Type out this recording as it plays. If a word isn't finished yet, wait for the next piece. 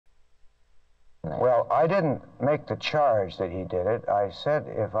Well, I didn't make the charge that he did it. I said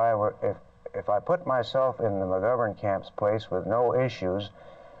if I put myself in the McGovern camp's place with no issues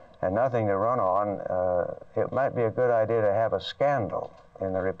and nothing to run on, it might be a good idea to have a scandal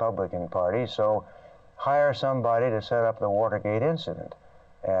in the Republican Party, so hire somebody to set up the Watergate incident.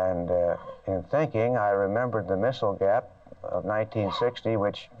 And in thinking, I remembered the missile gap of 1960,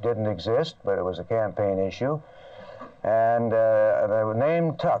 which didn't exist, but it was a campaign issue. And the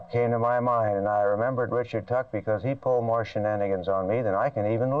name Tuck came to my mind, and I remembered Richard Tuck because he pulled more shenanigans on me than I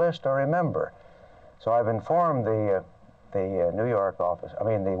can even list or remember. So I've informed the New York office, I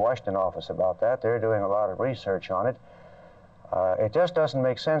mean the Washington office about that. They're doing a lot of research on it. It just doesn't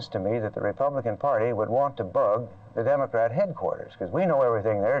make sense to me that the Republican Party would want to bug the Democrat headquarters, because we know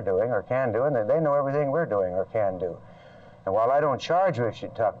everything they're doing or can do, and they know everything we're doing or can do. And while I don't charge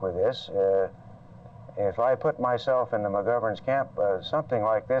Richard Tuck with this, if I put myself in the McGovern's camp, something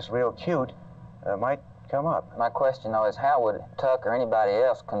like this, real cute, might come up. My question, though, is how would Tuck or anybody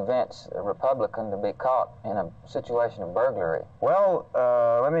else convince a Republican to be caught in a situation of burglary? Well,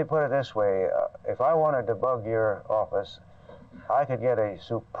 let me put it this way. If I wanted to bug your office, I could get a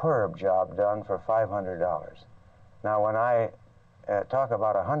superb job done for $500. Now, when I talk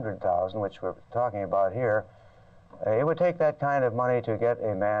about $100,000, which we're talking about here, it would take that kind of money to get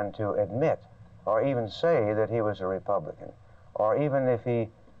a man to admit or even say that he was a Republican, or even if he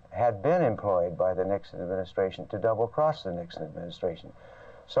had been employed by the Nixon administration to double-cross the Nixon administration.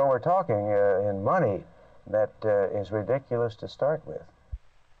 So we're talking in money that is ridiculous to start with.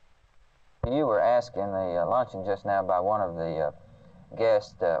 You were asked in the luncheon just now by one of the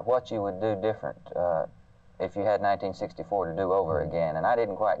guests what you would do different if you had 1964 to do over again, and I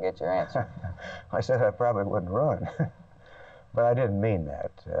didn't quite get your answer. I said I probably wouldn't run, but I didn't mean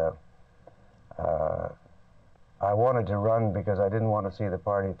that. I wanted to run because I didn't want to see the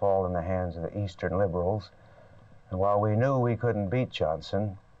party fall in the hands of the Eastern liberals. And while we knew we couldn't beat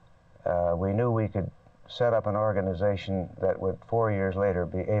Johnson, we knew we could set up an organization that would 4 years later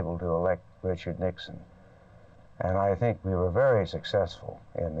be able to elect Richard Nixon. And I think we were very successful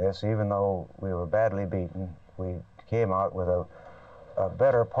in this. Even though we were badly beaten, we came out with a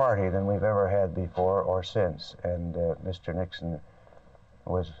better party than we've ever had before or since. And Mr. Nixon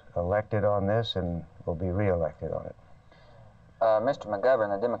was elected on this and will be re-elected on it. Mr.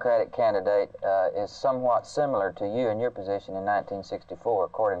 McGovern, the Democratic candidate, is somewhat similar to you in your position in 1964,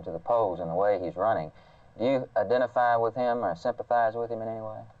 according to the polls and the way he's running. Do you identify with him or sympathize with him in any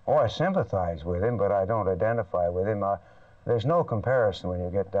way? Oh, I sympathize with him, but I don't identify with him. There's no comparison when you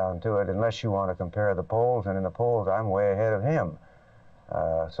get down to it, unless you want to compare the polls, and in the polls I'm way ahead of him.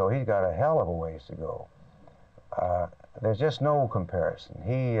 So he's got a hell of a ways to go. There's just no comparison.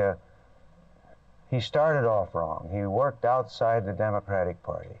 He started off wrong. He worked outside the Democratic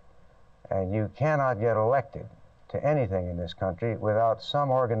Party. And you cannot get elected to anything in this country without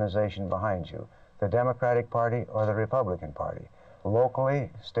some organization behind you, the Democratic Party or the Republican Party, locally,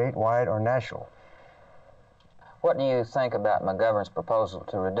 statewide, or national. What do you think about McGovern's proposal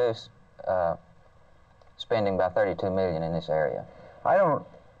to reduce spending by $32 million in this area? I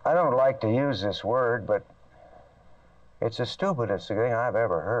don't like to use this word, but it's the stupidest thing I've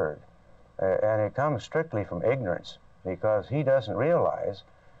ever heard. And it comes strictly from ignorance, because he doesn't realize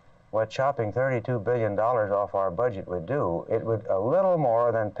what chopping $32 billion off our budget would do. It would a little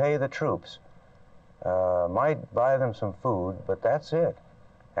more than pay the troops. Might buy them some food, but that's it.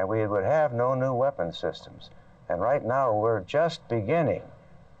 And we would have no new weapon systems. And right now we're just beginning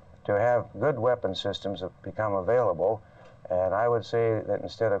to have good weapon systems that become available. And I would say that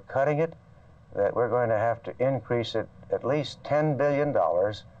instead of cutting it, that we're going to have to increase it at least $10 billion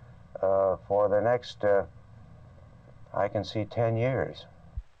for the next, I can see 10 years.